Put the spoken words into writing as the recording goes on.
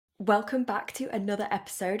Welcome back to another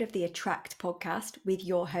episode of the Attract podcast with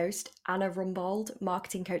your host, Anna Rumbold,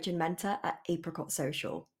 marketing coach and mentor at Apricot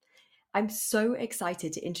Social. I'm so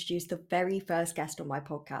excited to introduce the very first guest on my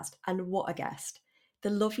podcast, and what a guest. The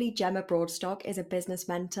lovely Jemma Broadstock is a business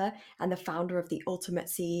mentor and the founder of The Ultimate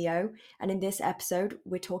CEO. And in this episode,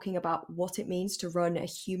 we're talking about what it means to run a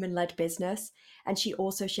human-led business. And she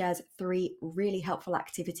also shares 3 really helpful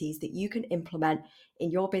activities that you can implement in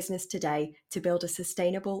your business today to build a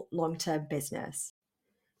sustainable long-term business.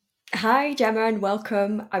 Hi, Jemma, and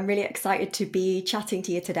welcome. I'm really excited to be chatting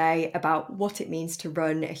to you today about what it means to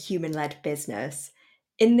run a human-led business.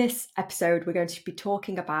 In this episode, we're going to be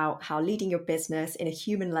talking about how leading your business in a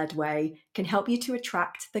human-led way can help you to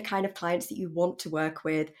attract the kind of clients that you want to work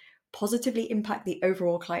with, positively impact the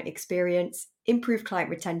overall client experience, improve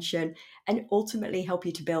client retention, and ultimately help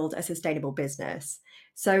you to build a sustainable business.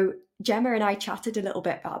 So Jemma and I chatted a little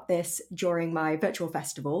bit about this during my virtual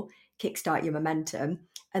festival, Kickstart Your Momentum,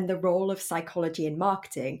 and the role of psychology in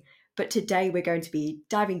marketing. But today we're going to be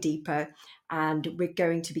diving deeper and we're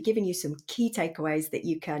going to be giving you some key takeaways that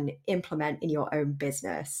you can implement in your own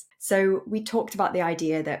business. So we talked about the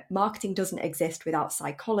idea that marketing doesn't exist without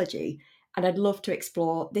psychology, and I'd love to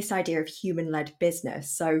explore this idea of human-led business.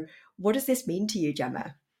 So what does this mean to you,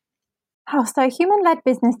 Jemma? So human-led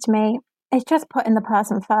business to me is just putting the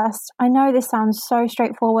person first. I know this sounds so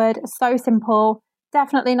straightforward, so simple,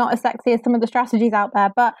 definitely not as sexy as some of the strategies out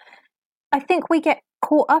there, but I think we get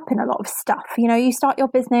caught up in a lot of stuff. You know, you start your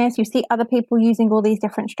business, you see other people using all these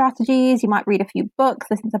different strategies, you might read a few books,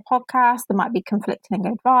 listen to podcasts, there might be conflicting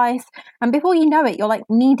advice, and before you know it, you're like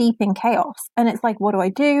knee deep in chaos. And it's like, what do I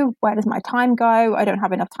do? Where does my time go? I don't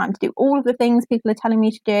have enough time to do all of the things people are telling me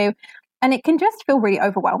to do. And it can just feel really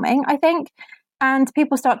overwhelming, I think. And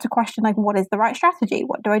people start to question, like, what is the right strategy?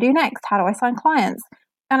 What do I do next? How do I sign clients?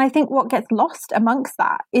 And I think what gets lost amongst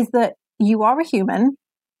that is that you are a human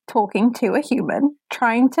talking to a human,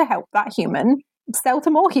 trying to help that human sell to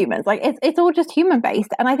more humans. Like it's all just human based.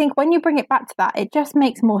 And I think when you bring it back to that, it just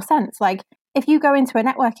makes more sense. Like if you go into a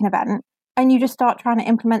networking event and you just start trying to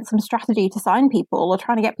implement some strategy to sign people or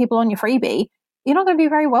trying to get people on your freebie, you're not going to be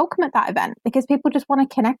very welcome at that event because people just want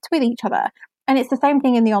to connect with each other. And it's the same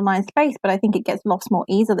thing in the online space, but I think it gets lost more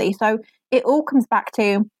easily. So it all comes back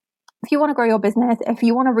to, if you want to grow your business, if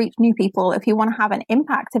you want to reach new people, if you want to have an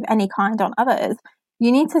impact of any kind on others,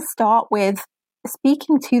 you need to start with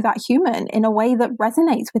speaking to that human in a way that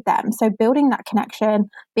resonates with them. So building that connection,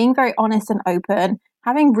 being very honest and open,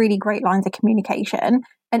 having really great lines of communication,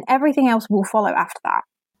 and everything else will follow after that.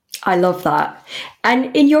 I love that.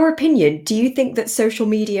 And in your opinion, do you think that social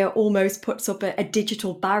media almost puts up a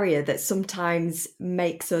digital barrier that sometimes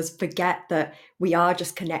makes us forget that we are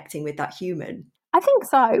just connecting with that human? I think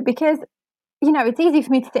so, because it's easy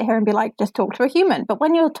for me to sit here and be like, just talk to a human. But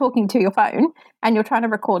when you're talking to your phone and you're trying to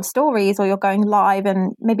record stories or you're going live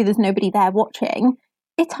and maybe there's nobody there watching,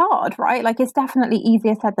 it's hard, right? Like it's definitely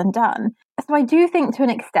easier said than done. So I do think to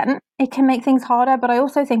an extent it can make things harder, but I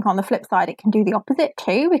also think on the flip side, it can do the opposite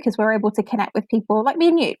too, because we're able to connect with people like me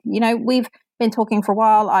and you. You know, we've been talking for a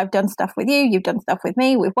while. I've done stuff with you. You've done stuff with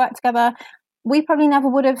me. We've worked together. We probably never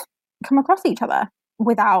would have come across each other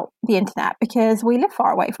without the internet because we live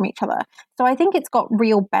far away from each other. So I think it's got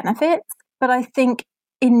real benefits, but I think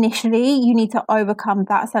initially you need to overcome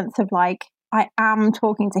that sense of like, I am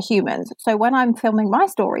talking to humans. So when I'm filming my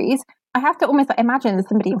stories, I have to almost like imagine there's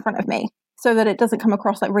somebody in front of me so that it doesn't come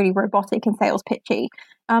across like really robotic and sales pitchy.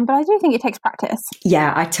 But I do think it takes practice.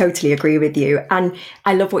 Yeah, I totally agree with you. And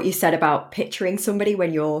I love what you said about picturing somebody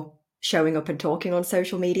when you're showing up and talking on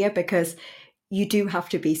social media, because you do have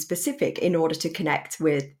to be specific in order to connect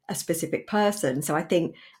with a specific person. So I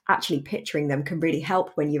think actually picturing them can really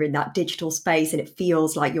help when you're in that digital space and it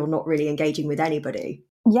feels like you're not really engaging with anybody.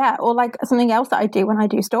 Yeah, or like something else that I do when I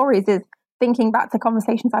do stories is thinking back to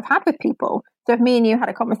conversations I've had with people. So if me and you had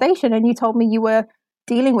a conversation and you told me you were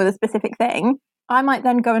dealing with a specific thing, I might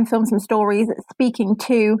then go and film some stories speaking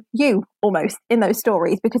to you almost in those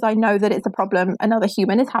stories because I know that it's a problem another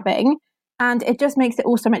human is having. And it just makes it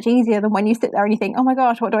all so much easier than when you sit there and you think, oh my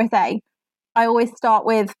gosh, what do I say? I always start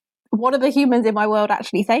with, what are the humans in my world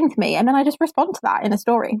actually saying to me? And then I just respond to that in a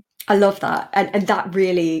story. I love that. And that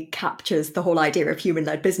really captures the whole idea of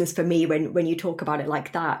human-led business for me. When you talk about it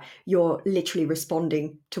like that, you're literally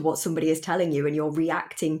responding to what somebody is telling you and you're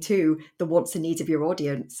reacting to the wants and needs of your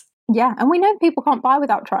audience. Yeah. And we know people can't buy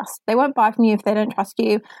without trust. They won't buy from you if they don't trust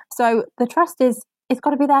you. So the trust it's got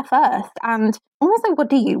to be there first. And almost like, what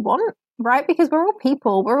do you want? Right? Because we're all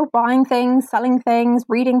people. We're all buying things, selling things,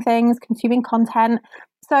 reading things, consuming content.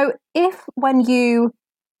 So if when you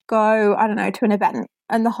go, I don't know, to an event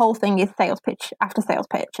and the whole thing is sales pitch after sales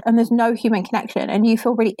pitch, and there's no human connection, and you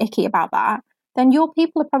feel really icky about that, then your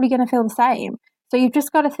people are probably going to feel the same. So you've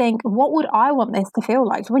just got to think, what would I want this to feel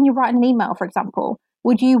like? So when you write an email, for example,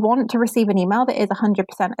 would you want to receive an email that is 100%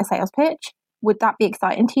 a sales pitch? Would that be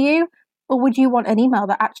exciting to you? Or would you want an email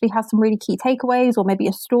that actually has some really key takeaways, or maybe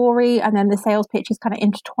a story, and then the sales pitch is kind of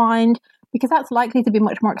intertwined? Because that's likely to be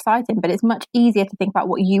much more exciting, but it's much easier to think about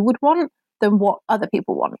what you would want than what other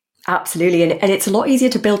people want. Absolutely. And it's a lot easier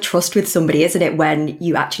to build trust with somebody, isn't it, when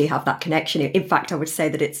you actually have that connection? In fact, I would say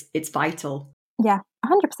that it's vital. Yeah,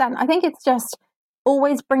 100%. I think it's just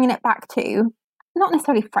always bringing it back to not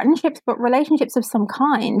necessarily friendships, but relationships of some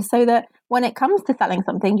kind, so that when it comes to selling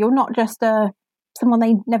something, you're not just someone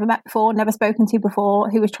they never met before, never spoken to before,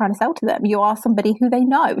 who is trying to sell to them. You are somebody who they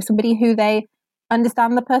know, somebody who they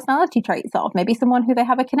understand the personality traits of, maybe someone who they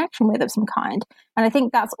have a connection with of some kind. And I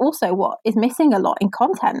think that's also what is missing a lot in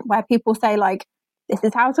content, where people say, like, this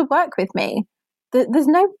is how to work with me. There's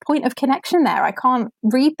no point of connection there. I can't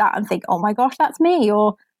read that and think, oh my gosh, that's me,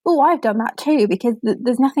 or oh, I've done that too, because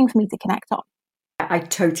there's nothing for me to connect on. I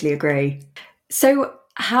totally agree. So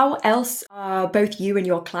how else are both you and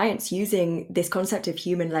your clients using this concept of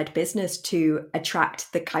human-led business to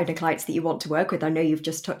attract the kind of clients that you want to work with? I know you've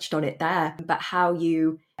just touched on it there, but how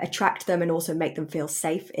you attract them and also make them feel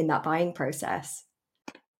safe in that buying process?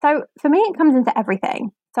 So for me, it comes into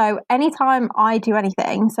everything. So anytime I do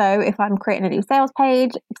anything, so if I'm creating a new sales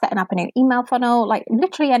page, setting up a new email funnel, like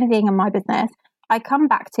literally anything in my business, I come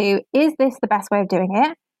back to, is this the best way of doing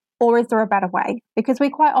it? Or is there a better way? Because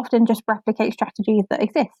we quite often just replicate strategies that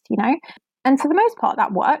exist, And for the most part,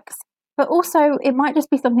 that works. But also, it might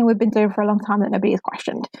just be something we've been doing for a long time that nobody has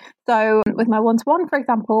questioned. So with my one-to-one, for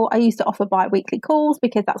example, I used to offer bi-weekly calls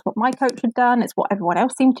because that's what my coach had done. It's what everyone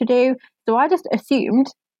else seemed to do. So I just assumed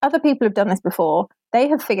other people have done this before. They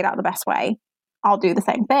have figured out the best way. I'll do the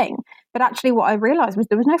same thing. But actually, what I realized was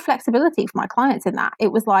there was no flexibility for my clients in that.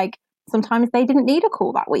 It was like, sometimes they didn't need a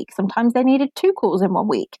call that week. Sometimes they needed 2 calls in 1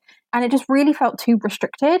 week. And it just really felt too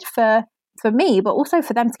restricted for me, but also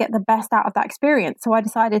for them to get the best out of that experience. So I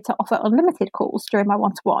decided to offer unlimited calls during my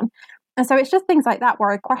one-to-one. And so it's just things like that where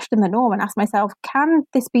I question the norm and ask myself, can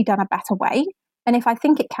this be done a better way? And if I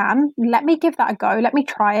think it can, let me give that a go. Let me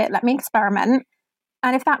try it. Let me experiment.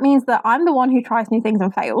 And if that means that I'm the one who tries new things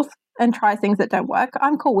and fails and tries things that don't work,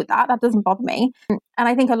 I'm cool with that. That doesn't bother me. And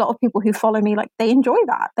I think a lot of people who follow me, like, they enjoy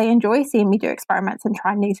that. They enjoy seeing me do experiments and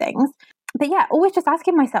try new things. But yeah, always just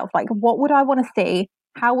asking myself, like, what would I want to see?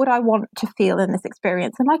 How would I want to feel in this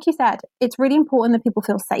experience? And like you said, it's really important that people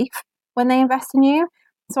feel safe when they invest in you.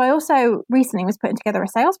 So I also recently was putting together a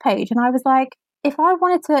sales page, and I was like, if I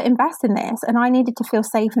wanted to invest in this and I needed to feel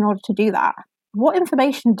safe in order to do that, what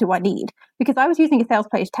information do I need? Because I was using a sales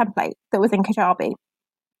page template that was in Kajabi.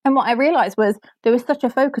 And what I realized was there was such a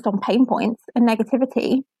focus on pain points and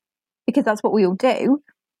negativity, because that's what we all do.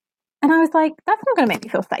 And I was like, that's not going to make me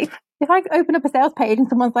feel safe. If I open up a sales page and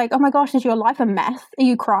someone's like, oh my gosh, is your life a mess? Are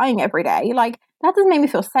you crying every day? Like, that doesn't make me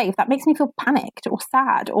feel safe. That makes me feel panicked or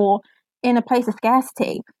sad or in a place of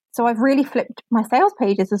scarcity. So I've really flipped my sales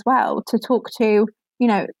pages as well to talk to,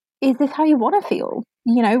 is this how you want to feel?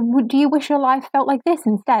 Do you wish your life felt like this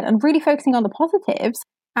instead? And really focusing on the positives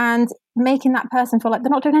and making that person feel like they're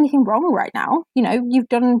not doing anything wrong right now. You've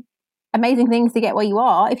done amazing things to get where you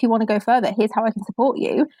are. If you want to go further, here's how I can support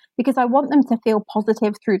you, because I want them to feel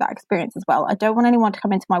positive through that experience as well. I don't want anyone to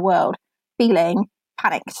come into my world feeling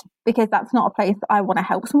panicked, because that's not a place that I want to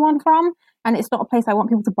help someone from. And it's not a place I want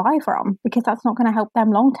people to buy from, because that's not going to help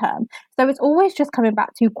them long term. So it's always just coming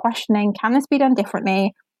back to questioning, can this be done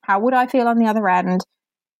differently? How would I feel on the other end?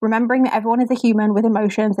 Remembering that everyone is a human with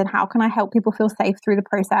emotions, and how can I help people feel safe through the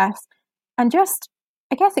process? And just,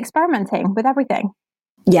 I guess, experimenting with everything.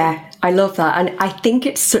 Yeah, I love that. And I think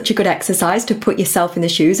it's such a good exercise to put yourself in the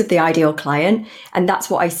shoes of the ideal client. And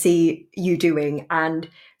that's what I see you doing. And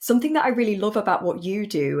something that I really love about what you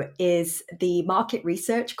do is the market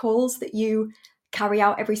research calls that you carry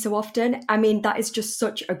out every so often. I mean, that is just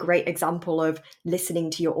such a great example of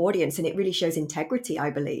listening to your audience. And it really shows integrity,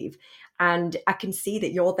 I believe. And I can see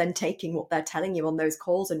that you're then taking what they're telling you on those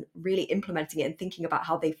calls and really implementing it and thinking about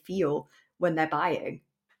how they feel when they're buying.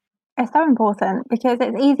 It's so important, because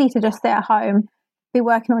it's easy to just sit at home, be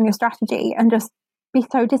working on your strategy, and just be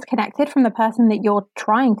so disconnected from the person that you're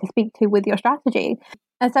trying to speak to with your strategy.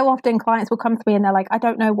 And so often clients will come to me and they're like, I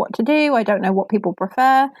don't know what to do. I don't know what people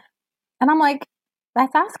prefer. And I'm like,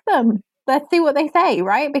 let's ask them. Let's see what they say,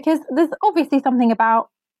 right? Because there's obviously something about,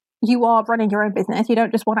 you are running your own business. You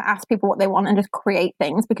don't just want to ask people what they want and just create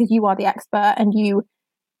things, because you are the expert and you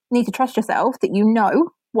need to trust yourself that you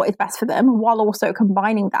know what is best for them while also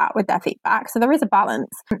combining that with their feedback. So there is a balance.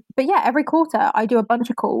 But yeah, every quarter I do a bunch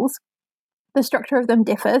of calls. The structure of them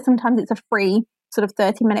differs. Sometimes it's a free sort of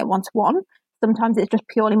 30-minute one-to-one. Sometimes it's just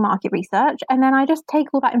purely market research. And then I just take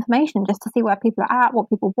all that information just to see where people are at, what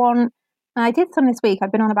people want. And I did some this week.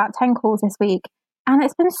 I've been on about 10 calls this week. And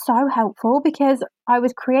it's been so helpful because I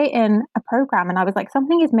was creating a program and I was like,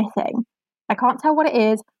 something is missing. I can't tell what it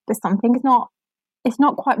is, but something's not, it's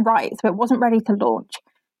not quite right. So it wasn't ready to launch.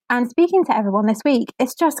 And speaking to everyone this week,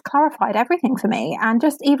 it's just clarified everything for me. And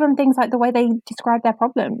just even things like the way they describe their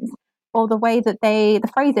problems or the way that the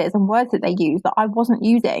phrases and words that they use that I wasn't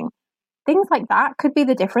using. Things like that could be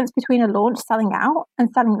the difference between a launch selling out and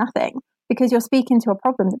selling nothing because you're speaking to a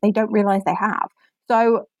problem that they don't realize they have.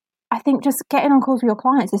 So I think just getting on calls with your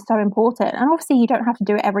clients is so important. And obviously you don't have to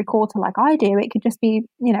do it every quarter like I do. It could just be,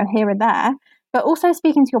 here and there. But also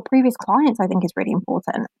speaking to your previous clients, I think is really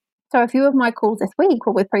important. So a few of my calls this week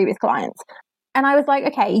were with previous clients. And I was like,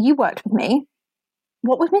 okay, you worked with me.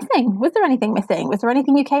 What was missing? Was there anything missing? Was there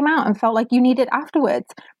anything you came out and felt like you needed afterwards?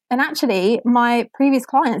 And actually, my previous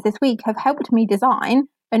clients this week have helped me design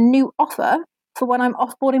a new offer for when I'm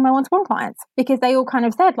offboarding my one-to-one clients because they all kind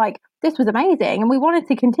of said like, this was amazing and we wanted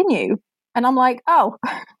to continue. And I'm like, oh,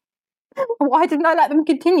 why didn't I let them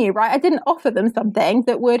continue, right? I didn't offer them something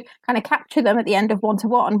that would kind of capture them at the end of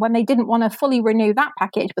one-to-one when they didn't want to fully renew that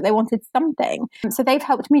package, but they wanted something. So they've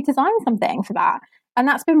helped me design something for that. And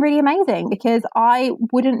that's been really amazing because I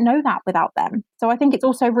wouldn't know that without them. So I think it's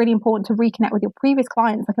also really important to reconnect with your previous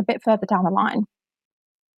clients like a bit further down the line.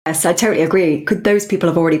 Yes, I totally agree. Those people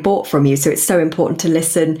have already bought from you. So it's so important to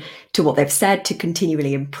listen to what they've said, to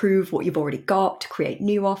continually improve what you've already got, to create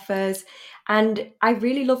new offers. And I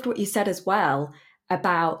really loved what you said as well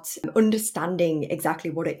about understanding exactly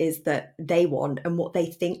what it is that they want and what they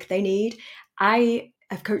think they need. I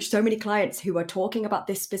have coached so many clients who are talking about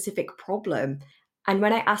this specific problem. And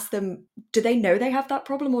when I ask them, do they know they have that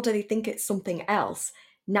problem or do they think it's something else?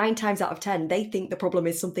 9 times out of 10, they think the problem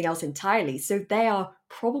is something else entirely. So they are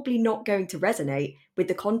probably not going to resonate with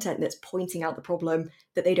the content that's pointing out the problem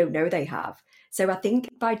that they don't know they have. So I think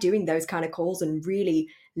by doing those kind of calls and really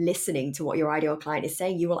listening to what your ideal client is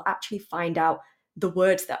saying, you will actually find out the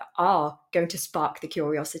words that are going to spark the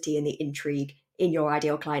curiosity and the intrigue in your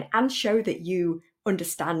ideal client and show that you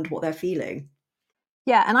understand what they're feeling.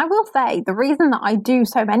 Yeah, and I will say the reason that I do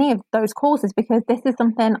so many of those calls is because this is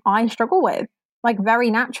something I struggle with. Like very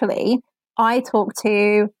naturally, I talk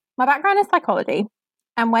to, my background is psychology.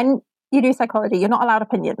 And when you do psychology, you're not allowed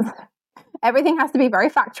opinions. Everything has to be very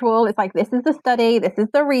factual. It's like, this is the study, this is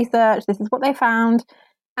the research, this is what they found.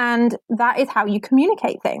 And that is how you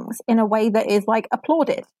communicate things in a way that is like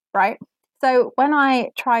applauded, right? So when I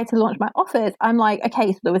try to launch my offers, I'm like,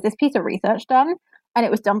 okay, so there was this piece of research done and it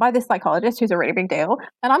was done by this psychologist who's a really big deal.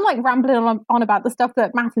 And I'm like rambling on about the stuff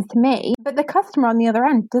that matters to me. But the customer on the other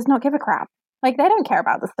end does not give a crap. Like they don't care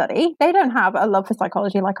about the study. They don't have a love for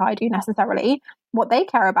psychology like I do necessarily. What they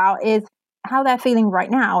care about is how they're feeling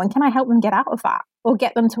right now and can I help them get out of that or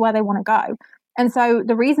get them to where they want to go. And so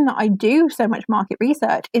the reason that I do so much market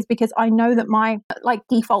research is because I know that my like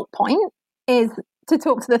default point is to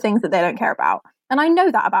talk to the things that they don't care about. And I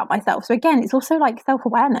know that about myself. So again, it's also like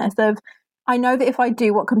self-awareness of I know that if I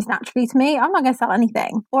do what comes naturally to me, I'm not going to sell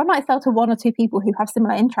anything. Or I might sell to one or two people who have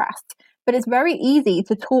similar interests. But it's very easy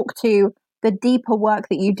to talk to the deeper work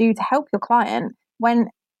that you do to help your client when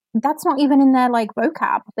that's not even in their like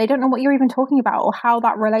vocab. They don't know what you're even talking about or how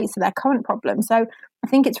that relates to their current problem. So I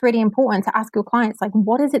think it's really important to ask your clients, like,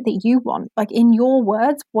 what is it that you want? Like in your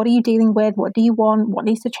words, what are you dealing with? What do you want? What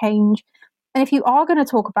needs to change? And if you are going to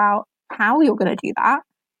talk about how you're going to do that,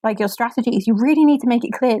 like your strategies, you really need to make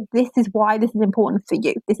it clear, this is why this is important for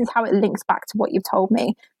you. This is how it links back to what you've told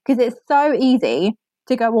me. Because it's so easy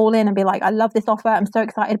to go all in and be like, I love this offer. I'm so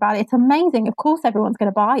excited about it. It's amazing. Of course, everyone's going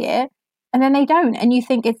to buy it. And then they don't. And you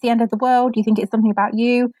think it's the end of the world. You think it's something about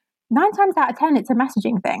you. 9 times out of 10, it's a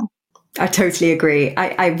messaging thing. I totally agree.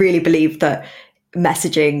 I really believe that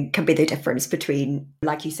messaging can be the difference between,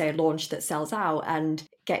 like you say, a launch that sells out and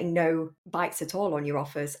getting no bites at all on your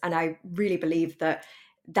offers. And I really believe that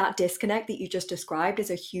that disconnect that you just described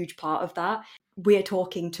is a huge part of that. We're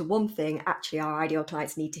talking to one thing, actually our ideal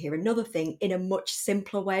clients need to hear another thing in a much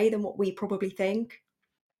simpler way than what we probably think.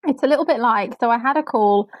 It's a little bit like, so I had a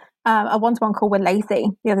call, a one-to-one call with Lacey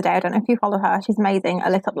the other day. I don't know if you follow her. She's amazing, A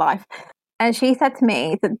Lit Up Life. And she said to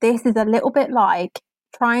me that this is a little bit like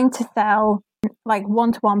trying to sell like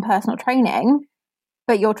one-to-one personal training,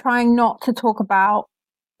 but you're trying not to talk about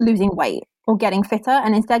losing weight or getting fitter.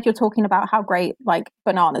 And instead you're talking about how great like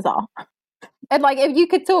bananas are. And like, if you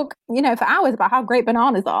could talk, for hours about how great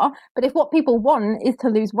bananas are, but if what people want is to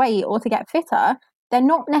lose weight or to get fitter, they're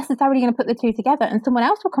not necessarily going to put the two together. And someone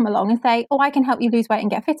else will come along and say, oh, I can help you lose weight and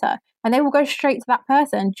get fitter. And they will go straight to that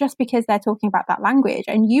person just because they're talking about that language.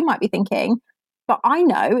 And you might be thinking, but I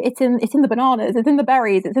know it's in the bananas, it's in the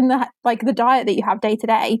berries, it's in the diet that you have day to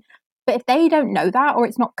day. But if they don't know that, or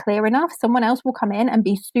it's not clear enough, someone else will come in and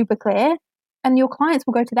be super clear, and your clients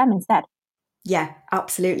will go to them instead. Yeah,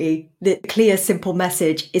 absolutely. The clear, simple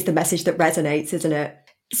message is the message that resonates, isn't it?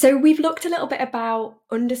 So we've looked a little bit about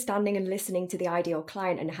understanding and listening to the ideal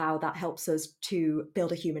client and how that helps us to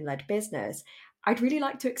build a human-led business. I'd really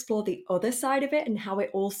like to explore the other side of it and how it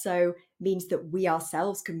also means that we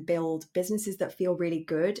ourselves can build businesses that feel really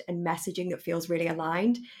good and messaging that feels really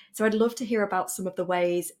aligned. So I'd love to hear about some of the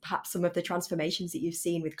ways, perhaps some of the transformations that you've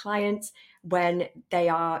seen with clients when they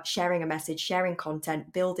are sharing a message, sharing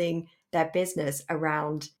content, building their business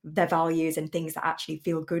around their values and things that actually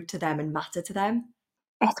feel good to them and matter to them.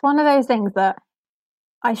 It's one of those things that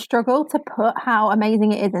I struggle to put how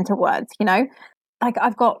amazing it is into words, Like,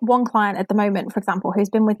 I've got one client at the moment, for example, who's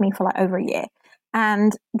been with me for like over a year.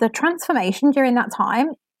 And the transformation during that time,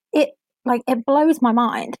 it blows my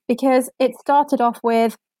mind, because it started off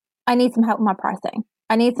with, I need some help with my pricing.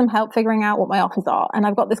 I need some help figuring out what my offers are. And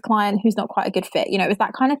I've got this client who's not quite a good fit, it's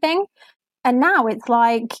that kind of thing. And now it's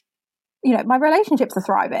like, my relationships are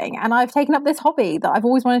thriving, and I've taken up this hobby that I've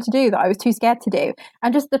always wanted to do that I was too scared to do.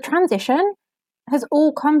 And just the transition has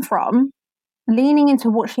all come from leaning into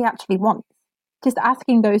what she actually wants. Just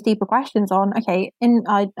asking those deeper questions on, okay, in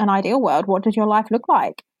an ideal world, what does your life look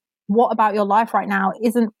like? What about your life right now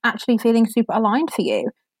isn't actually feeling super aligned for you?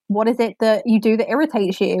 What is it that you do that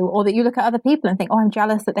irritates you, or that you look at other people and think, oh, I'm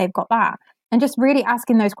jealous that they've got that? And just really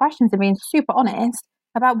asking those questions and being super honest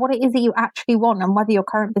about what it is that you actually want and whether your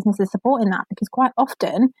current business is supporting that. Because quite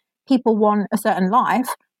often people want a certain life,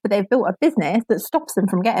 but they've built a business that stops them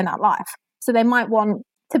from getting that life. So they might want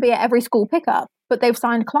to be at every school pickup, but they've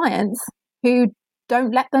signed clients who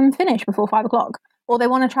don't let them finish before 5 o'clock. Or they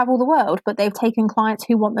want to travel the world, but they've taken clients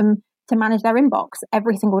who want them to manage their inbox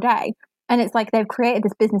every single day. And it's like they've created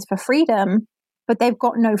this business for freedom, but they've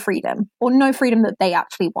got no freedom, or no freedom that they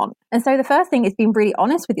actually want. And so the first thing is being really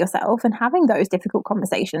honest with yourself and having those difficult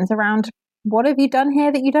conversations around, what have you done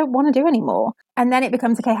here that you don't want to do anymore? And then it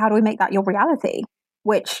becomes, okay, how do we make that your reality?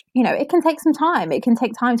 Which, it can take some time. It can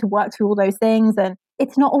take time to work through all those things. And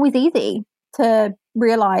it's not always easy to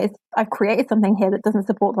realize I've created something here that doesn't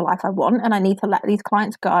support the life I want, and I need to let these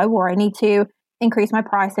clients go, or I need to increase my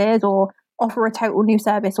prices or offer a total new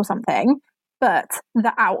service or something. But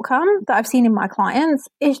the outcome that I've seen in my clients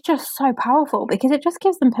is just so powerful, because it just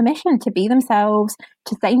gives them permission to be themselves,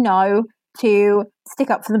 to say no, to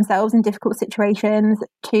stick up for themselves in difficult situations,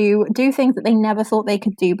 to do things that they never thought they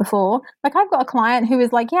could do before. Like, I've got a client who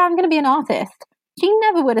is like, yeah, I'm going to be an artist. She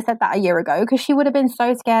never would have said that a year ago, because she would have been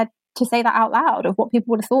so scared to say that out loud of what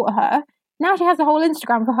people would have thought of her. Now she has a whole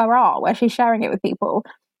Instagram for her art where she's sharing it with people.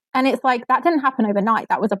 And it's like, that didn't happen overnight.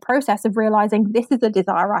 That was a process of realizing, this is a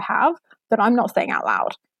desire I have that I'm not saying out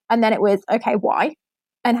loud. And then it was, okay, why?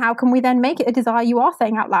 And how can we then make it a desire you are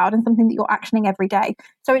saying out loud and something that you're actioning every day?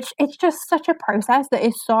 So it's just such a process that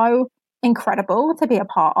is so incredible to be a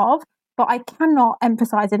part of. But I cannot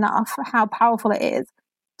emphasize enough how powerful it is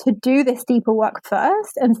to do this deeper work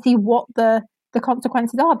first and see what the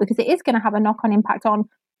consequences are, because it is going to have a knock-on impact on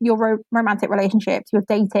your romantic relationships, your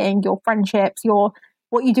dating, your friendships,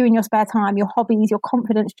 what you do in your spare time, your hobbies, your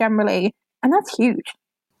confidence generally. And that's huge.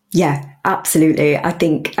 Yeah, absolutely.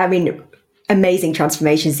 I mean, amazing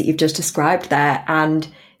transformations that you've just described there. And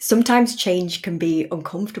sometimes change can be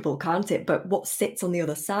uncomfortable, can't it? But what sits on the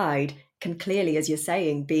other side can clearly, as you're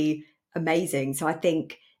saying, be amazing. So I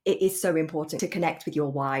think it is so important to connect with your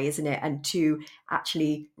why, isn't it? And to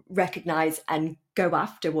actually recognize and go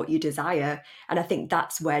after what you desire. And I think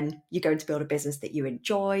that's when you're going to build a business that you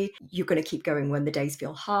enjoy. You're going to keep going when the days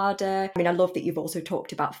feel harder. I mean, I love that you've also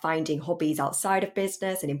talked about finding hobbies outside of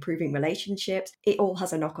business and improving relationships. It all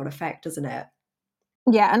has a knock-on effect, doesn't it?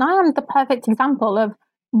 Yeah, and I am the perfect example of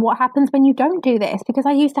what happens when you don't do this, because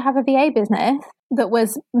I used to have a VA business that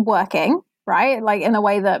was working, right? Like, in a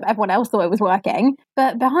way that everyone else thought it was working.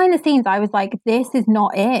 But behind the scenes, I was like, this is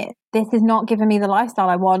not it. This is not giving me the lifestyle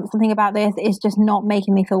I want. Something about this is just not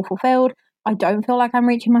making me feel fulfilled. I don't feel like I'm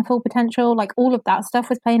reaching my full potential. Like, all of that stuff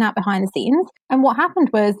was playing out behind the scenes. And what happened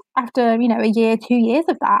was, after, a year, 2 years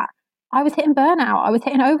of that, I was hitting burnout. I was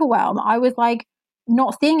hitting overwhelm. I was like,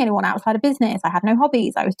 not seeing anyone outside of business. I had no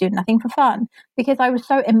hobbies. I was doing nothing for fun, because I was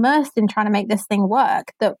so immersed in trying to make this thing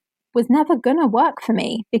work that was never going to work for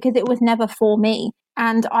me, because it was never for me.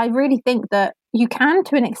 And I really think that you can,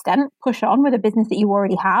 to an extent, push on with a business that you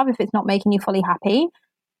already have if it's not making you fully happy,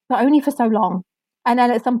 but only for so long. And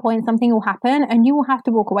then at some point, something will happen and you will have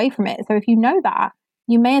to walk away from it. So if you know that,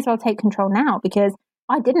 you may as well take control now, because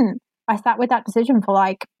I didn't. I sat with that decision for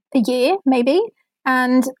like a year, maybe.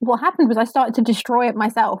 And what happened was I started to destroy it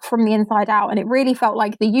myself from the inside out. And it really felt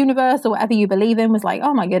like the universe, or whatever you believe in, was like,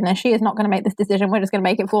 oh my goodness, she is not going to make this decision. We're just going to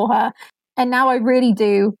make it for her. And now I really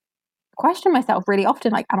do question myself really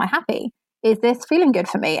often, like, am I happy? Is this feeling good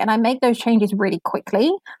for me? And I make those changes really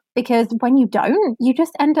quickly, because when you don't, you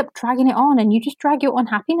just end up dragging it on and you just drag your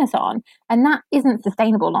unhappiness on. And that isn't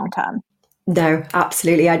sustainable long term. No,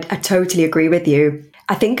 absolutely. I totally agree with you.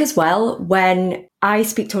 I think as well, when I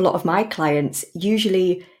speak to a lot of my clients,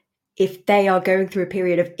 usually if they are going through a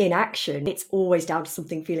period of inaction, it's always down to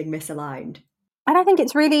something feeling misaligned. And I think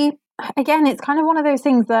it's really, again, it's kind of one of those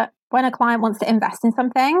things that when a client wants to invest in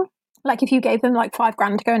something, like if you gave them like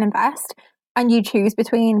 $5,000 to go and invest, and you choose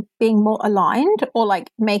between being more aligned or like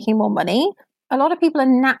making more money, a lot of people are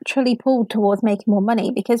naturally pulled towards making more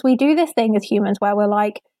money, because we do this thing as humans where we're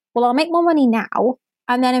like, well, I'll make more money now,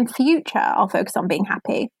 and then in future, I'll focus on being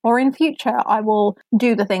happy. Or in future, I will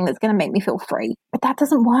do the thing that's going to make me feel free. But that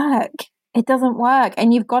doesn't work. It doesn't work.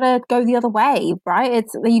 And you've got to go the other way, right?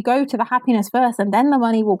 It's you go to the happiness first and then the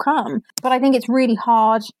money will come. But I think it's really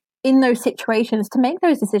hard in those situations to make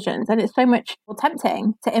those decisions. And it's so much more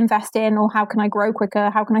tempting to invest in, or how can I grow quicker?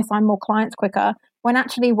 How can I sign more clients quicker? When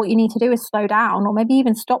actually what you need to do is slow down, or maybe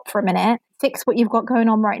even stop for a minute, fix what you've got going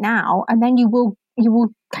on right now. And then you will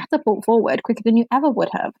catapult forward quicker than you ever would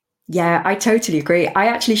have. Yeah, I totally agree. I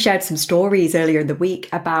actually shared some stories earlier in the week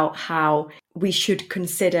about how we should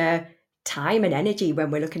consider time and energy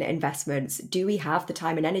when we're looking at investments. Do we have the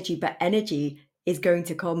time and energy? But energy is going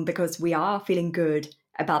to come because we are feeling good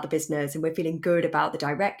about the business and we're feeling good about the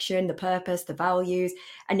direction, the purpose, the values.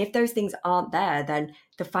 And if those things aren't there, then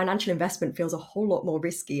the financial investment feels a whole lot more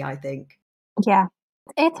risky, I think. Yeah,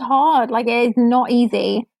 it's hard. Like, it is not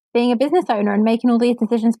easy being a business owner and making all these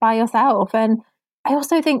decisions by yourself. And I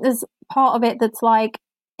also think there's part of it that's like,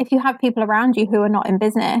 if you have people around you who are not in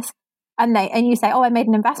business, and you say, oh, I made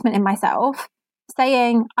an investment in myself,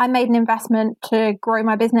 saying I made an investment to grow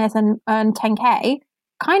my business and earn 10K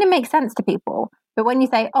kind of makes sense to people. But when you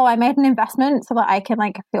say, oh, I made an investment so that I can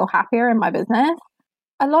like feel happier in my business,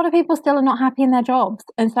 a lot of people still are not happy in their jobs.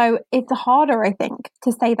 And so it's harder, I think,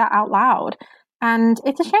 to say that out loud. And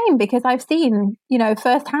it's a shame, because I've seen,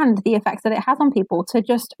 firsthand the effects that it has on people to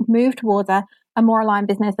just move towards a more aligned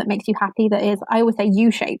business that makes you happy, that is, I always say,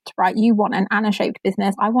 U-shaped, right? You want an Anna-shaped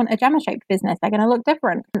business. I want a Gemma-shaped business. They're going to look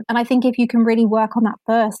different. And I think if you can really work on that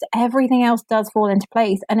first, everything else does fall into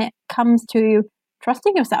place. And it comes to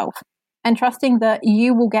trusting yourself and trusting that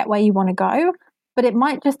you will get where you want to go. But it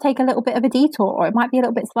might just take a little bit of a detour, or it might be a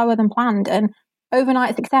little bit slower than planned. And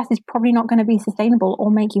overnight success is probably not going to be sustainable or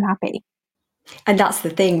make you happy. And that's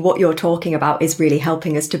the thing. What you're talking about is really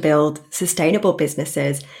helping us to build sustainable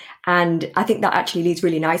businesses. And I think that actually leads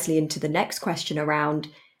really nicely into the next question around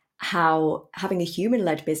how having a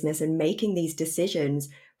human-led business and making these decisions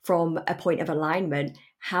from a point of alignment,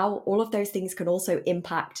 how all of those things can also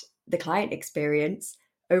impact the client experience,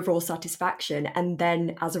 overall satisfaction, and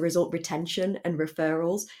then as a result, retention and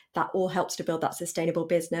referrals. That all helps to build that sustainable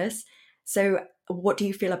business. So what do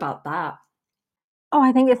you feel about that? Oh,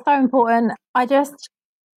 I think it's so important.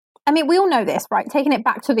 We all know this, right? Taking it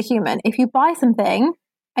back to the human. If you buy something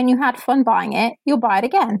and you had fun buying it, you'll buy it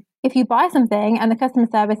again. If you buy something and the customer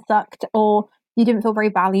service sucked, or you didn't feel very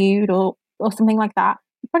valued, or something like that,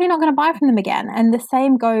 you're probably not going to buy from them again. And the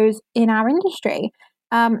same goes in our industry.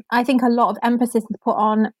 I think a lot of emphasis is put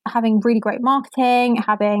on having really great marketing,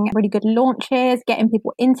 having really good launches, getting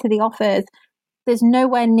people into the offers. There's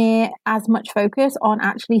nowhere near as much focus on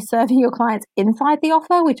actually serving your clients inside the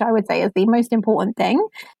offer, which I would say is the most important thing.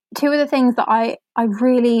 Two of the things that I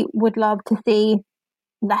really would love to see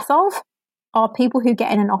less of are people who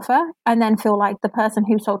get in an offer and then feel like the person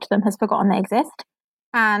who sold to them has forgotten they exist,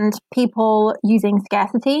 and people using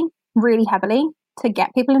scarcity really heavily to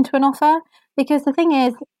get people into an offer. Because the thing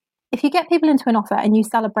is, if you get people into an offer and you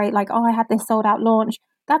celebrate like, oh, I had this sold out launch,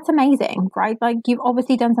 that's amazing, right? Like, you've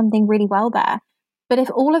obviously done something really well there. But if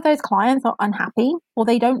all of those clients are unhappy, or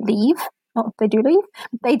they don't leave, or they do leave,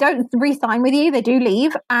 they don't re-sign with you, they do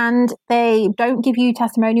leave, and they don't give you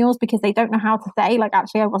testimonials because they don't know how to say, like,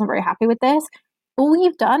 actually, I wasn't very happy with this, all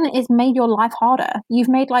you've done is made your life harder. You've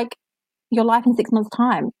made like your life in 6 months'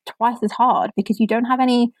 time twice as hard, because you don't have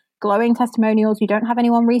any glowing testimonials, you don't have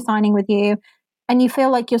anyone re-signing with you, and you feel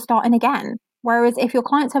like you're starting again. Whereas if your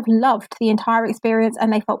clients have loved the entire experience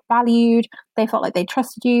and they felt valued, they felt like they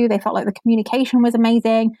trusted you, they felt like the communication was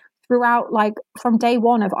amazing throughout, like from day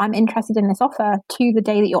one of I'm interested in this offer to the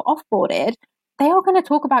day that you're offboarded, they are going to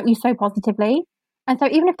talk about you so positively. And so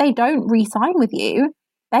even if they don't re-sign with you,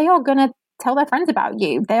 they are going to tell their friends about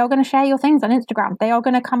you. They are going to share your things on Instagram. They are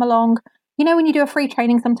going to come along. You know, when you do a free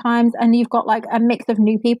training sometimes and you've got like a mix of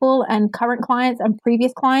new people and current clients and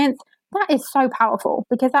previous clients, that is so powerful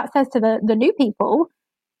because that says to the new people,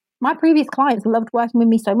 my previous clients loved working with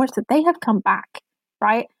me so much that they have come back,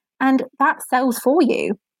 right? And that sells for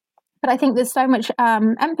you. But I think there's so much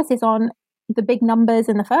emphasis on the big numbers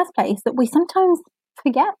in the first place that we sometimes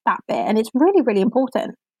forget that bit. And it's really, really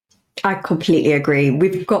important. I completely agree.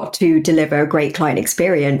 We've got to deliver a great client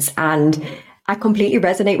experience. And I completely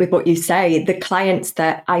resonate with what you say. The clients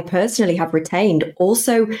that I personally have retained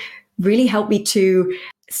also really help me to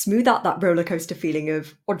smooth out that roller coaster feeling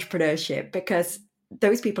of entrepreneurship, because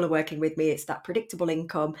those people are working with me. It's that predictable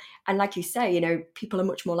income. And like you say, you know, people are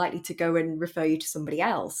much more likely to go and refer you to somebody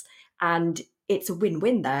else. And it's a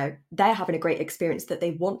win-win there. They're having a great experience that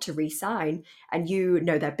they want to re-sign, and you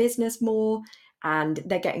know their business more, and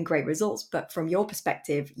they're getting great results. But from your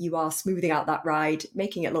perspective, you are smoothing out that ride,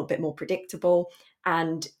 making it a little bit more predictable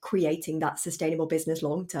and creating that sustainable business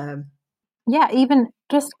long term. Yeah, even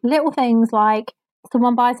just little things like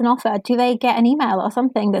someone buys an offer, do they get an email or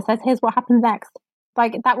something that says, here's what happens next?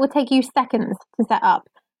 Like that will take you seconds to set up.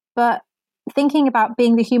 But thinking about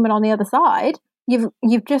being the human on the other side,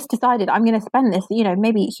 you've just decided I'm going to spend this, you know,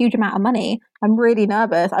 maybe a huge amount of money. I'm really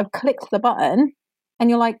nervous. I've clicked the button and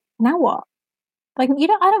you're like, now what? Like I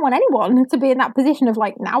don't want anyone to be in that position of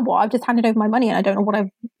like, now what? I've just handed over my money and I don't know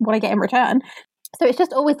what I get in return. So it's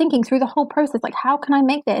just always thinking through the whole process, like how can I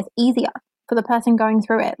make this easier for the person going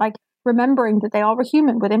through it? Like remembering that they are a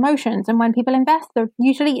human with emotions. And when people invest, there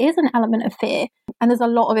usually is an element of fear. And there's a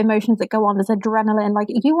lot of emotions that go on. There's adrenaline. Like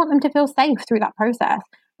you want them to feel safe through that process.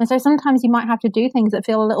 And so sometimes you might have to do things that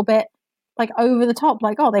feel a little bit like over the top,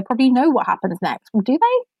 like, oh, they probably know what happens next. Well, do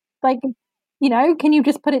they? Like, you know, can you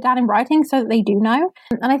just put it down in writing so that they do know?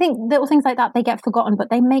 And I think little things like that, they get forgotten, but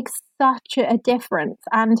they make such a difference.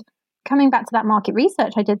 And coming back to that market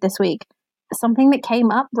research I did this week, something that came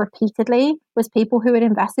up repeatedly was people who had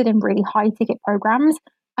invested in really high ticket programs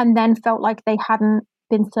and then felt like they hadn't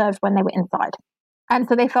been served when they were inside. And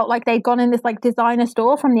so they felt like they'd gone in this like designer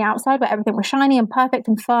store from the outside where everything was shiny and perfect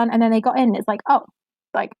and fun. And then they got in and it's like, oh,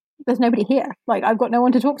 like there's nobody here. Like I've got no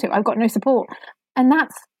one to talk to. I've got no support. And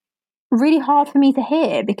that's really hard for me to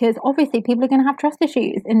hear because obviously people are going to have trust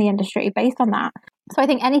issues in the industry based on that. So I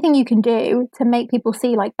think anything you can do to make people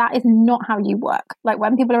see like that is not how you work. Like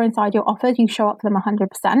when people are inside your offers, you show up for them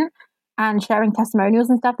 100% and sharing testimonials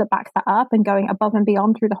and stuff that backs that up and going above and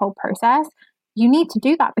beyond through the whole process. You need to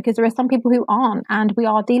do that because there are some people who aren't, and we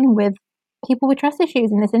are dealing with people with trust issues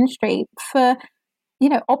in this industry for, you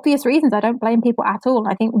know, obvious reasons. I don't blame people at all.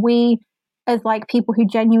 I think we, as like people who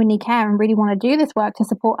genuinely care and really want to do this work to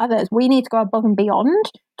support others, we need to go above and beyond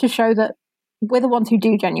to show that we're the ones who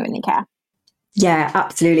do genuinely care. Yeah,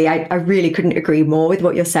 absolutely. I really couldn't agree more with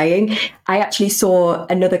what you're saying. I actually saw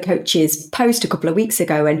another coach's post a couple of weeks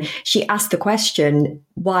ago, and she asked the question,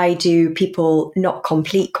 why do people not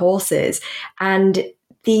complete courses? And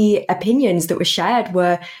the opinions that were shared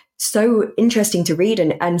were so interesting to read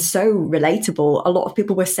and so relatable. A lot of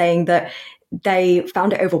people were saying that they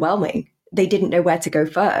found it overwhelming. They didn't know where to go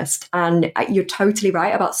first. And you're totally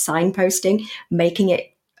right about signposting, making it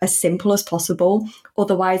as simple as possible.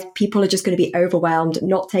 Otherwise, people are just going to be overwhelmed,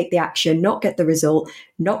 not take the action, not get the result,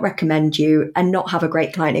 not recommend you, and not have a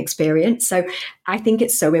great client experience. So I think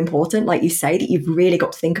it's so important, like you say, that you've really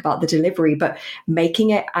got to think about the delivery, but making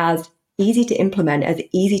it as easy to implement, as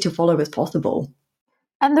easy to follow as possible.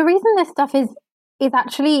 And the reason this stuff is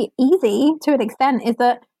actually easy to an extent is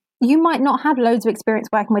that you might not have loads of experience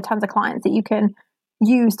working with tons of clients that you can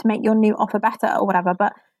use to make your new offer better or whatever.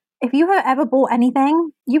 But if you have ever bought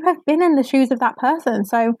anything, you have been in the shoes of that person.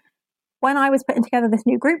 So when I was putting together this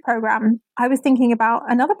new group program, I was thinking about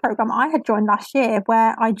another program I had joined last year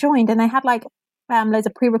where I joined and they had like loads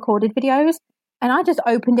of pre-recorded videos. And I just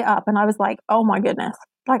opened it up and I was like, oh my goodness.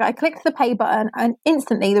 Like I clicked the pay button and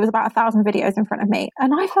instantly there was about 1,000 videos in front of me.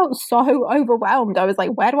 And I felt so overwhelmed. I was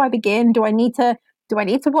like, where do I begin? Do I need to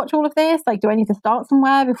watch all of this? Like, do I need to start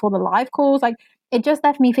somewhere before the live calls? Like it just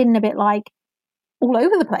left me feeling a bit like all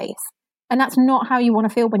over the place. And that's not how you want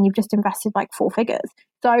to feel when you've just invested like 4 figures.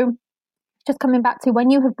 So just coming back to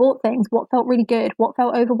when you have bought things, what felt really good, what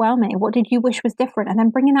felt overwhelming, what did you wish was different, and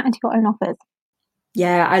then bringing that into your own offers.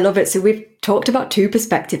 Yeah, I love it. So we've talked about 2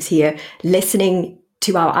 perspectives here, listening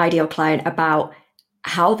to our ideal client about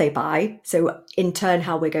how they buy. So, in turn,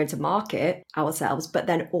 how we're going to market ourselves, but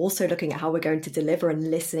then also looking at how we're going to deliver and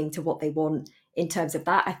listening to what they want in terms of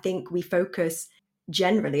that. I think we focus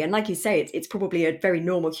generally, and like you say, it's probably a very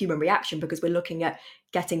normal human reaction because we're looking at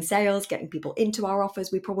getting sales, getting people into our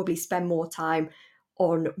offers. We probably spend more time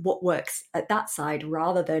on what works at that side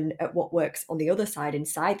rather than at what works on the other side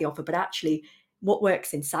inside the offer. But actually, what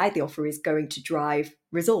works inside the offer is going to drive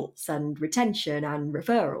results and retention and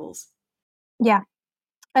referrals. Yeah.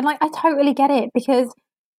 And like, I totally get it, because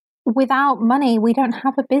without money, we don't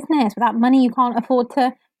have a business. Without money, you can't afford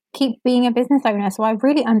to keep being a business owner. So I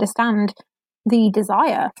really understand the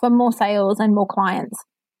desire for more sales and more clients.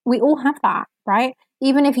 We all have that, right?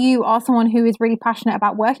 Even if you are someone who is really passionate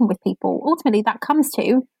about working with people, ultimately that comes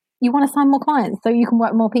to you want to sign more clients so you can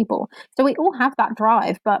work more people. So we all have that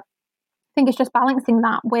drive, but I think it's just balancing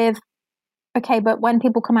that with, okay, but when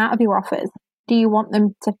people come out of your offers, do you want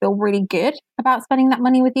them to feel really good about spending that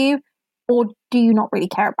money with you? Or do you not really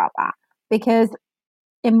care about that? Because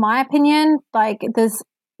in my opinion, like, there's,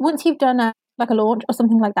 once you've done a launch or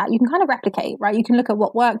something like that, you can kind of replicate, right? You can look at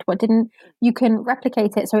what worked, what didn't. You can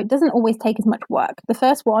replicate it, so it doesn't always take as much work. The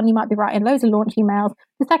first one, you might be writing loads of launch emails.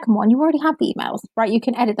 The second one, you already have the emails, right? You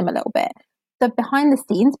can edit them a little bit. The behind the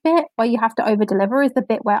scenes bit where you have to over deliver is the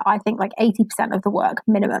bit where I think like 80% of the work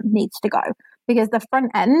minimum needs to go, because the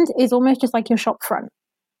front end is almost just like your shop front.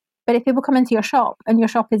 But if people come into your shop and your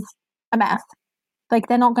shop is a mess, like,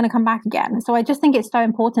 they're not going to come back again. So I just think it's so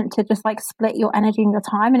important to just like split your energy and your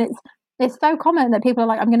time. And it's so common that people are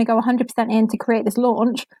like, I'm going to go 100% in to create this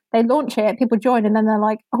launch. They launch it, people join, and then they're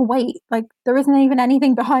like, oh wait, like there isn't even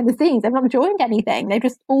anything behind the scenes. They've not joined anything. They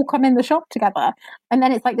just all come in the shop together. And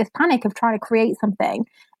then it's like this panic of trying to create something.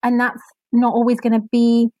 And that's not always going to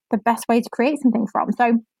be the best way to create something from.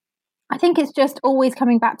 So I think it's just always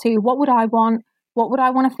coming back to, what would I want? What would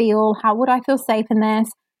I want to feel? How would I feel safe in this?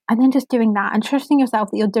 And then just doing that and trusting yourself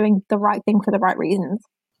that you're doing the right thing for the right reasons.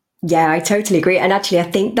 Yeah, I totally agree. And actually,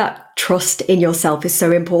 I think that trust in yourself is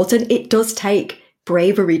so important. It does take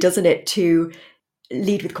bravery, doesn't it, to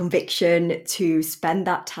lead with conviction, to spend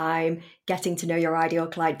that time getting to know your ideal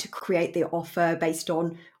client, to create the offer based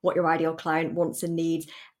on what your ideal client wants and needs,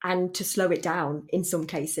 and to slow it down in some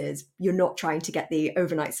cases. You're not trying to get the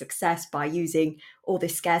overnight success by using all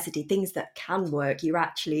this scarcity, things that can work. You're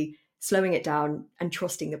actually slowing it down and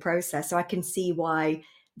trusting the process. So I can see why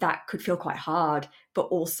that could feel quite hard, but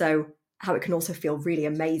also how it can also feel really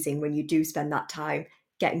amazing when you do spend that time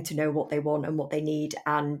getting to know what they want and what they need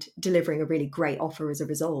and delivering a really great offer as a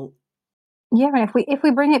result. Yeah, and if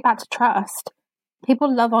we bring it back to trust,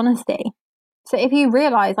 people love honesty. So if you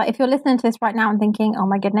realize, like, if you're listening to this right now and thinking, oh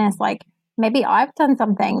my goodness, like maybe I've done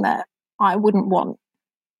something that I wouldn't want,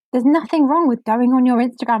 there's nothing wrong with going on your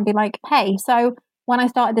Instagram and be like, hey, so when I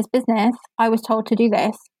started this business, I was told to do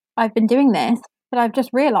this. I've been doing this, but I've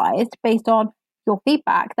just realized based on your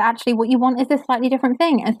feedback that actually what you want is this slightly different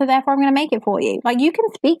thing. And so therefore I'm going to make it for you. Like, you can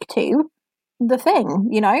speak to the thing,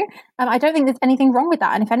 you know? I don't think there's anything wrong with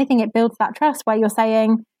that. And if anything, it builds that trust where you're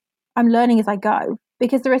saying, I'm learning as I go.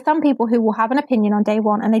 Because there are some people who will have an opinion on day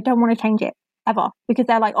one and they don't want to change it ever, because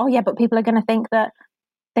they're like, oh yeah, but people are going to think that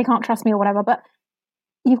they can't trust me or whatever. But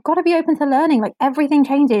you've got to be open to learning. Like, everything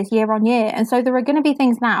changes year on year. And so there are going to be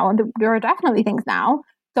things now, and there are definitely things now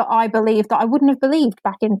that I believe that I wouldn't have believed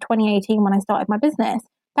back in 2018 when I started my business.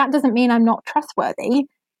 That doesn't mean I'm not trustworthy.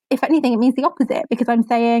 If anything, it means the opposite, because I'm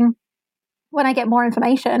saying, when I get more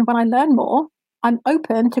information, when I learn more, I'm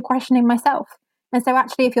open to questioning myself. And so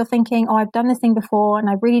actually, if you're thinking, oh, I've done this thing before and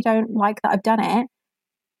I really don't like that I've done it,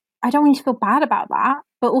 I don't want you to feel bad about that.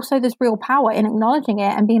 But also, there's real power in acknowledging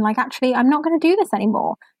it and being like, actually, I'm not going to do this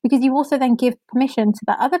anymore. Because you also then give permission to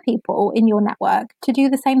the other people in your network to do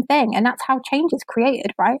the same thing. And that's how change is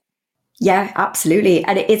created, right? Yeah, absolutely.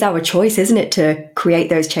 And it is our choice, isn't it, to create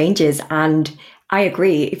those changes. And I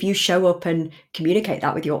agree. If you show up and communicate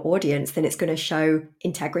that with your audience, then it's going to show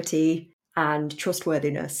integrity and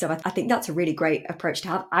trustworthiness. So I think that's a really great approach to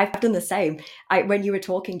have. I've done the same. When you were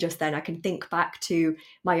talking just then, I can think back to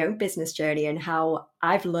my own business journey and how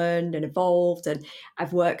I've learned and evolved. And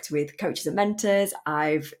I've worked with coaches and mentors.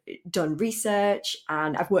 I've done research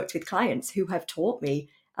and I've worked with clients who have taught me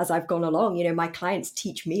as I've gone along. You know, my clients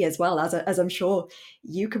teach me as well, as I'm sure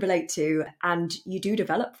you can relate to, and you do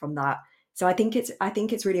develop from that. So I think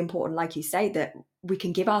it's really important, like you say, that we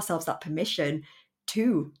can give ourselves that permission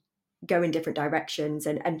to go in different directions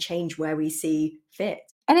and change where we see fit.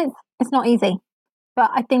 And it's not easy, but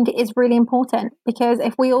I think it is really important, because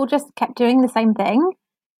if we all just kept doing the same thing,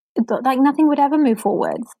 like nothing would ever move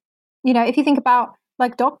forwards. You know, if you think about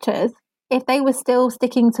like doctors, if they were still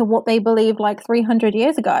sticking to what they believed like 300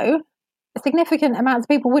 years ago, significant amounts of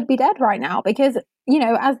people would be dead right now because,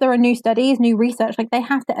 as there are new studies, new research, like they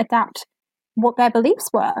have to adapt what their beliefs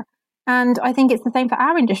were. And I think it's the same for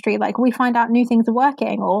our industry. Like we find out new things are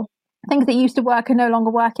working or things that used to work are no longer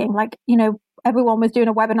working. Like, everyone was doing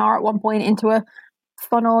a webinar at one point into a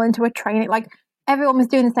funnel, into a training, like everyone was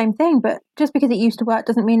doing the same thing, but just because it used to work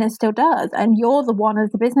doesn't mean it still does. And you're the one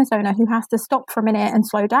as the business owner who has to stop for a minute and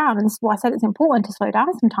slow down. And this is why I said it's important to slow down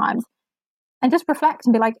sometimes and just reflect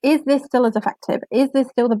and be like, is this still as effective? Is this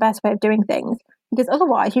still the best way of doing things? Because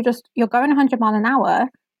otherwise you're going 100 miles an hour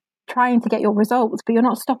trying to get your results, but you're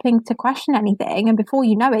not stopping to question anything. And before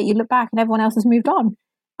you know it, you look back and everyone else has moved on.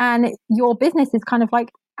 And your business is kind of like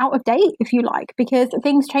out of date, if you like, because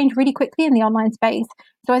things change really quickly in the online space.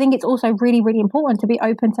 So I think it's also really, really important to be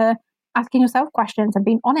open to asking yourself questions and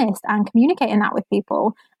being honest and communicating that with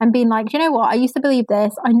people and being like, you know what, I used to believe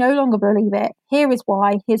this. I no longer believe it. Here is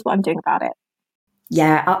why. Here's what I'm doing about it.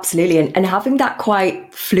 Yeah, absolutely. And having that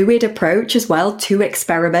quite fluid approach as well to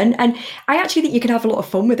experiment. And I actually think you can have a lot of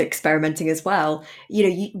fun with experimenting as well.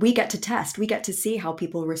 We get to test, we get to see how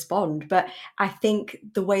people respond. But I think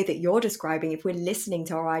the way that you're describing, if we're listening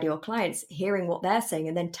to our ideal clients, hearing what they're saying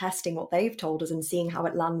and then testing what they've told us and seeing how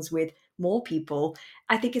it lands with more people,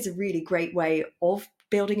 I think is a really great way of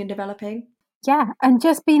building and developing. Yeah. And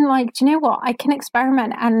just being like, do you know what? I can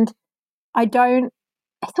experiment and I don't,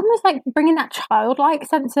 it's almost like bringing that childlike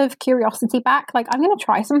sense of curiosity back. Like, I'm going to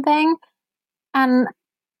try something and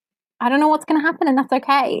I don't know what's going to happen, and that's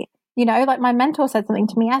okay. Like my mentor said something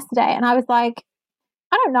to me yesterday, and I was like,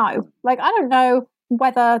 I don't know. Like, I don't know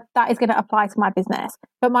whether that is going to apply to my business.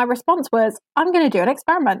 But my response was, I'm going to do an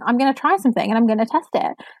experiment. I'm going to try something and I'm going to test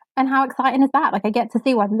it. And how exciting is that? Like, I get to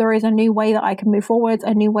see whether there is a new way that I can move forwards,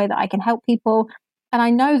 a new way that I can help people. And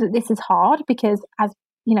I know that this is hard because as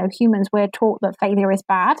humans, we're taught that failure is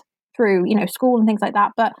bad through, school and things like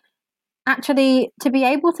that. But actually, to be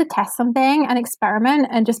able to test something and experiment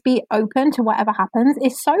and just be open to whatever happens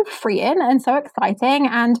is so freeing and so exciting.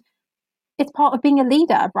 And it's part of being a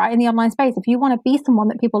leader, right, in the online space. If you want to be someone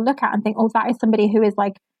that people look at and think, oh, that is somebody who is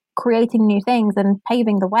like creating new things and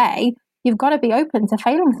paving the way, you've got to be open to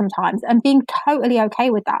failing sometimes and being totally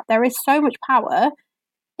okay with that. There is so much power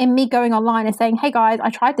in me going online and saying, hey guys, I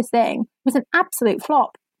tried this thing. It was an absolute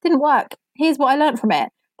flop. Didn't work. Here's what I learned from it.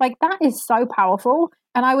 Like, that is so powerful.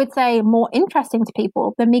 And I would say more interesting to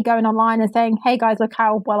people than me going online and saying, hey guys, look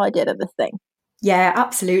how well I did at this thing. Yeah,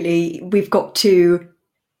 absolutely. We've got to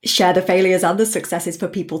share the failures and the successes for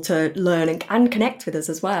people to learn and connect with us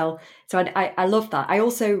as well. So I love that. I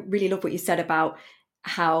also really love what you said about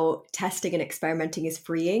how testing and experimenting is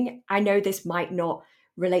freeing. I know this might not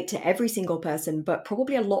relate to every single person, but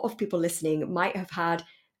probably a lot of people listening might have had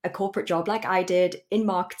a corporate job like I did in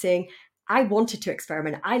marketing. I wanted to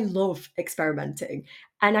experiment. I love experimenting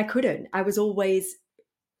and I couldn't. I was always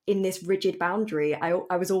in this rigid boundary. I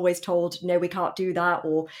was always told, no, we can't do that,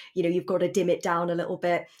 or you've got to dim it down a little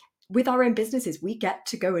bit. With our own businesses, we get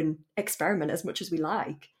to go and experiment as much as we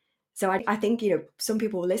like. So I think some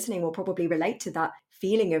people listening will probably relate to that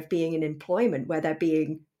feeling of being in employment where they're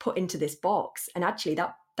being put into this box, and actually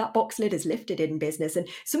that box lid is lifted in business. And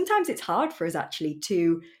sometimes it's hard for us actually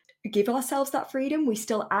to give ourselves that freedom. We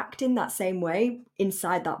still act in that same way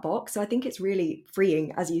inside that box. So I think it's really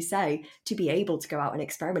freeing, as you say, to be able to go out and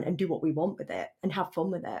experiment and do what we want with it and have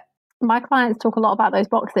fun with it. My clients talk a lot about those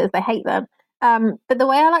boxes. They hate them. But the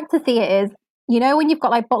way I like to see it is, when you've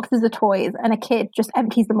got like boxes of toys and a kid just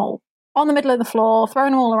empties them all on the middle of the floor,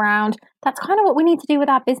 throwing them all around. That's kind of what we need to do with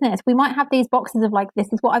our business. We might have these boxes of like,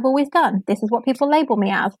 this is what I've always done. This is what people label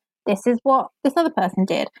me as. This is what this other person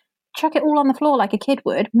did. Chuck it all on the floor like a kid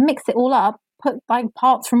would, mix it all up, put like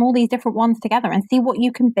parts from all these different ones together and see what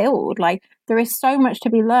you can build. Like, there is so much to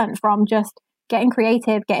be learned from just getting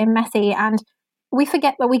creative, getting messy, and we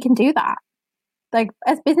forget that we can do that. Like,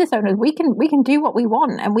 as business owners, we can do what we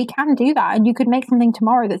want, and we can do that. And you could make something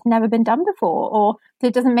tomorrow that's never been done before, or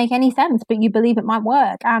that doesn't make any sense, but you believe it might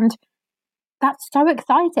work. And that's so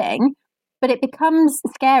exciting, but it becomes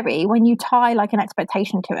scary when you tie like an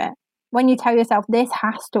expectation to it. When you tell yourself, this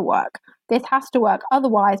has to work. This has to work.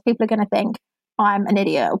 Otherwise, people are going to think I'm an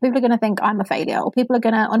idiot, or people are going to think I'm a failure, or people are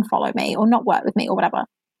going to unfollow me or not work with me or whatever.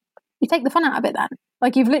 You take the fun out of it then.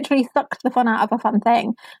 Like, you've literally sucked the fun out of a fun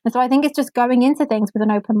thing. And so I think it's just going into things with an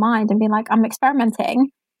open mind and being like, I'm experimenting.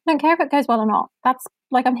 I don't care if it goes well or not. That's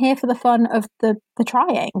like, I'm here for the fun of the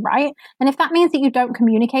trying, right? And if that means that you don't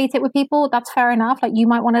communicate it with people, that's fair enough. Like, you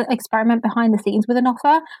might want to experiment behind the scenes with an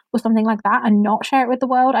offer or something like that and not share it with the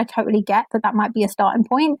world. I totally get that might be a starting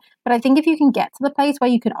point. But I think if you can get to the place where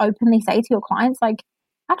you can openly say to your clients, like,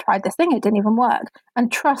 I tried this thing, it didn't even work.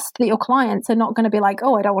 And trust that your clients are not going to be like,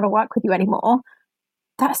 oh, I don't want to work with you anymore.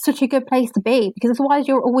 That's such a good place to be, because otherwise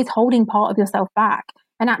you're always holding part of yourself back.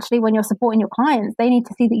 And actually, when you're supporting your clients, they need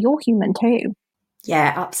to see that you're human too.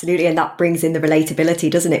 Yeah, absolutely. And that brings in the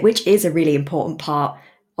relatability, doesn't it? Which is a really important part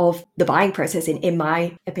of the buying process, in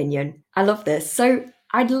my opinion. I love this. So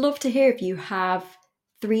I'd love to hear if you have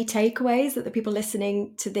 3 takeaways that the people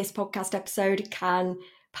listening to this podcast episode can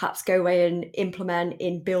perhaps go away and implement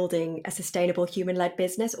in building a sustainable human-led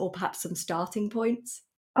business, or perhaps some starting points.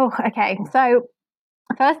 Oh, okay. So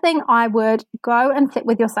first thing, I would go and sit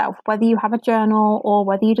with yourself, whether you have a journal or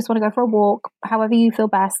whether you just want to go for a walk, however you feel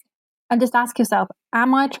best, and just ask yourself,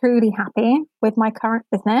 am I truly happy with my current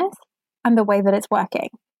business and the way that it's working?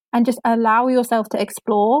 And just allow yourself to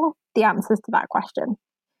explore the answers to that question.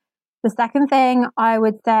 The second thing, I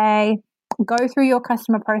would say, go through your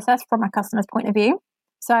customer process from a customer's point of view.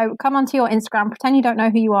 So come onto your Instagram, pretend you don't know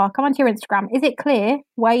who you are, come onto your Instagram. Is it clear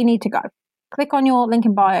where you need to go? Click on your link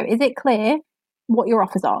in bio. Is it clear what your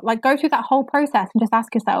offers are? Like, go through that whole process and just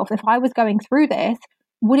ask yourself, if I was going through this,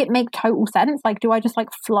 would it make total sense? Like, do I just like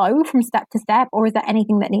flow from step to step, or is there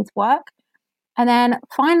anything that needs work? And then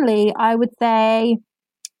finally, I would say,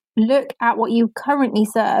 look at what you currently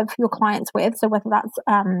serve your clients with. So whether that's,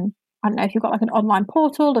 I don't know, if you've got like an online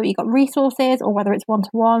portal, or you've got resources, or whether it's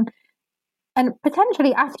one-to-one, and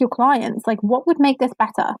potentially ask your clients, like, what would make this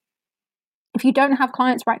better? If you don't have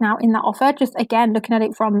clients right now in that offer, just again, looking at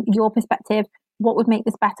it from your perspective, what would make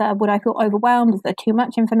this better? Would I feel overwhelmed? Is there too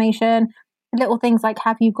much information? Little things like,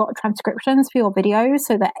 have you got transcriptions for your videos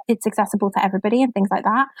so that it's accessible to everybody, and things like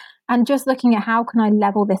that. And just looking at, how can I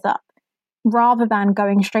level this up, rather than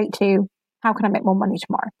going straight to, how can I make more money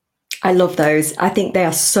tomorrow? I love those. I think they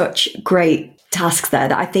are such great tasks there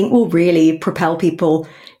that I think will really propel people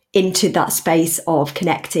into that space of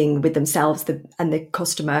connecting with themselves and the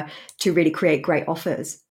customer to really create great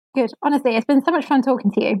offers. Good. Honestly, it's been so much fun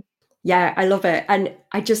talking to you. Yeah, I love it. And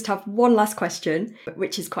I just have one last question,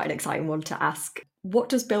 which is quite an exciting one to ask. What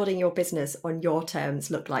does building your business on your terms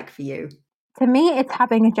look like for you? To me, it's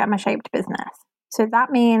having a Gemma shaped business. So that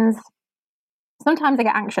means sometimes I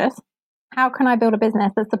get anxious. How can I build a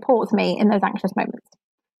business that supports me in those anxious moments?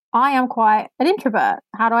 I am quite an introvert.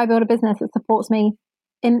 How do I build a business that supports me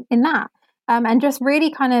in that? And just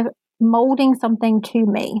really kind of molding something to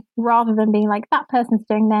me, rather than being like, that person's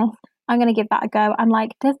doing this, I'm going to give that a go. I'm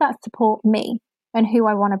like, does that support me and who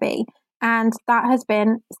I want to be? And that has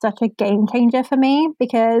been such a game changer for me,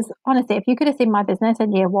 because honestly, if you could have seen my business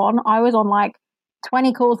in year one, I was on like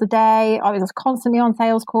 20 calls a day. I was constantly on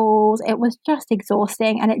sales calls. It was just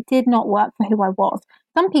exhausting, and it did not work for who I was.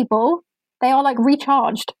 Some people, they are like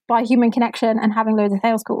recharged by human connection and having loads of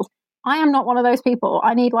sales calls. I am not one of those people.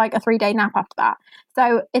 I need like a 3-day nap after that.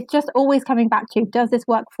 So it's just always coming back to, does this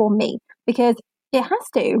work for me? Because it has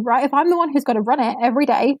to, right? If I'm the one who's got to run it every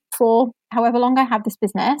day for however long I have this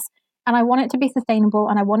business, and I want it to be sustainable,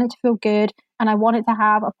 and I want it to feel good, and I want it to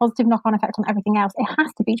have a positive knock-on effect on everything else, it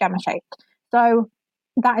has to be Gemma shaped. So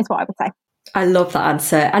that is what I would say. I love that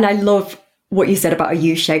answer. And I love what you said about a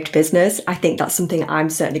U-shaped business. I think that's something I'm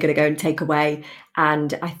certainly going to go and take away.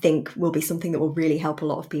 And I think will be something that will really help a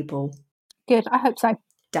lot of people. Good. I hope so.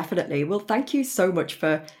 Definitely. Well, thank you so much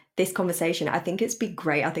for this conversation. I think it's been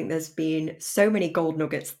great. I think there's been so many gold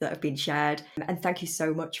nuggets that have been shared. And thank you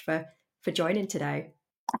so much for joining today.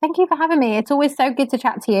 Thank you for having me. It's always so good to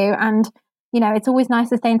chat to you. And, it's always nice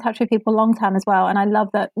to stay in touch with people long term as well. And I love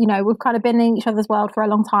that, we've kind of been in each other's world for a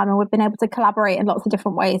long time, and we've been able to collaborate in lots of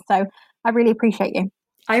different ways. So I really appreciate you.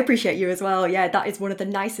 I appreciate you as well. Yeah, that is one of the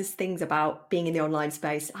nicest things about being in the online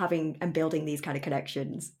space, having and building these kind of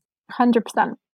connections. 100%.